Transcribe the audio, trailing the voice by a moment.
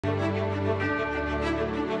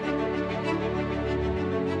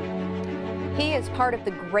He is part of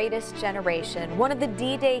the greatest generation, one of the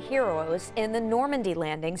D-Day heroes in the Normandy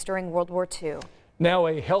landings during World War II. Now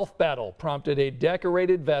a health battle prompted a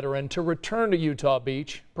decorated veteran to return to Utah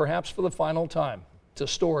Beach, perhaps for the final time. It's a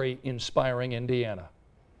story inspiring Indiana.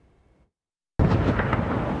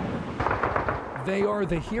 They are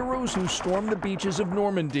the heroes who stormed the beaches of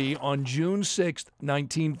Normandy on June 6,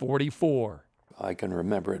 1944. I can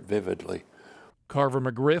remember it vividly. Carver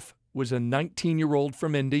McGriff was a 19-year-old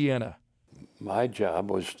from Indiana. My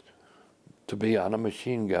job was to be on a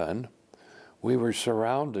machine gun. We were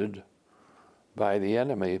surrounded by the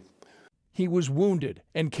enemy. He was wounded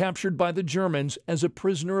and captured by the Germans as a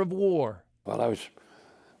prisoner of war. Well, I was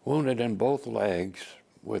wounded in both legs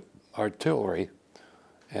with artillery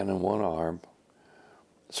and in one arm,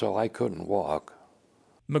 so I couldn't walk.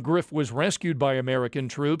 McGriff was rescued by American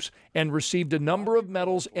troops and received a number of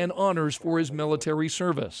medals and honors for his military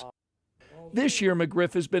service. This year,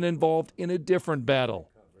 McGriff has been involved in a different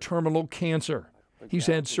battle, terminal cancer. He's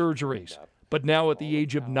had surgeries, but now at the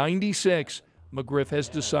age of 96, McGriff has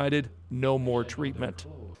decided no more treatment.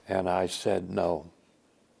 And I said, no,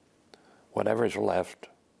 whatever's left,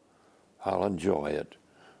 I'll enjoy it,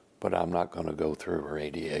 but I'm not going to go through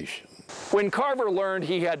radiation. When Carver learned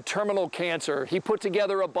he had terminal cancer, he put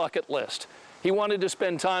together a bucket list. He wanted to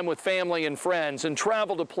spend time with family and friends and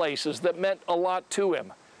travel to places that meant a lot to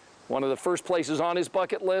him. One of the first places on his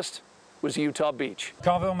bucket list was Utah Beach.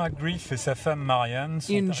 Carver McGriff et sa femme Marianne.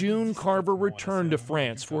 In June, Carver returned to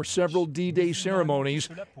France for several D-Day ceremonies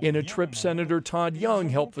in a trip Senator Todd Young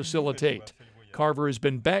helped facilitate. Carver has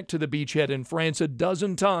been back to the beachhead in France a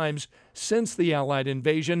dozen times since the Allied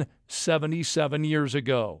invasion 77 years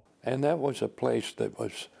ago. And that was a place that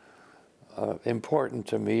was important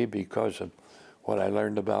to me because of what I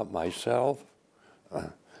learned about myself,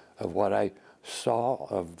 of what I saw,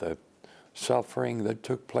 of the suffering that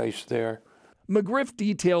took place there. McGriff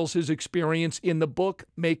details his experience in the book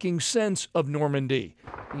Making Sense of Normandy.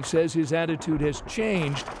 He says his attitude has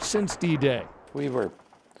changed since D-Day. We were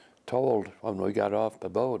told when we got off the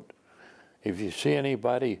boat, if you see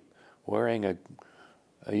anybody wearing a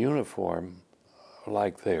uniform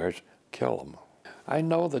like theirs, kill them. I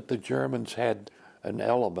know that the Germans had an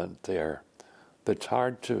element there that's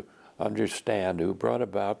hard to understand, who brought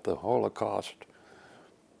about the Holocaust.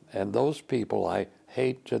 And those people I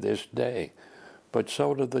hate to this day, but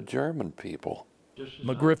so do the German people.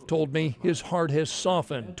 McGriff told me his heart has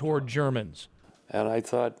softened toward Germans. And I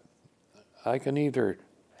thought, I can either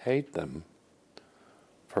hate them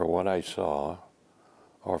for what I saw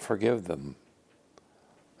or forgive them.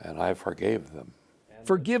 And I forgave them.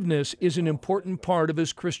 Forgiveness is an important part of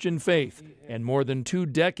his Christian faith, and more than 2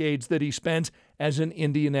 decades that he spent as an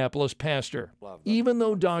Indianapolis pastor. Even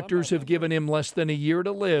though doctors have given him less than a year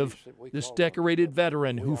to live, this decorated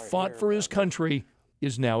veteran who fought for his country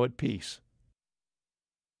is now at peace.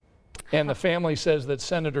 And the family says that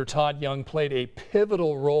Senator Todd Young played a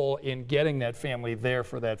pivotal role in getting that family there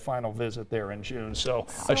for that final visit there in June. So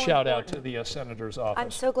a shout out to the senator's office.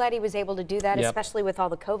 I'm so glad he was able to do that, especially with all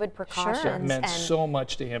the COVID precautions. Sure. It meant so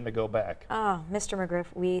much to him to go back. Oh, Mr. McGriff,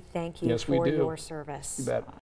 we thank you for your service. You bet.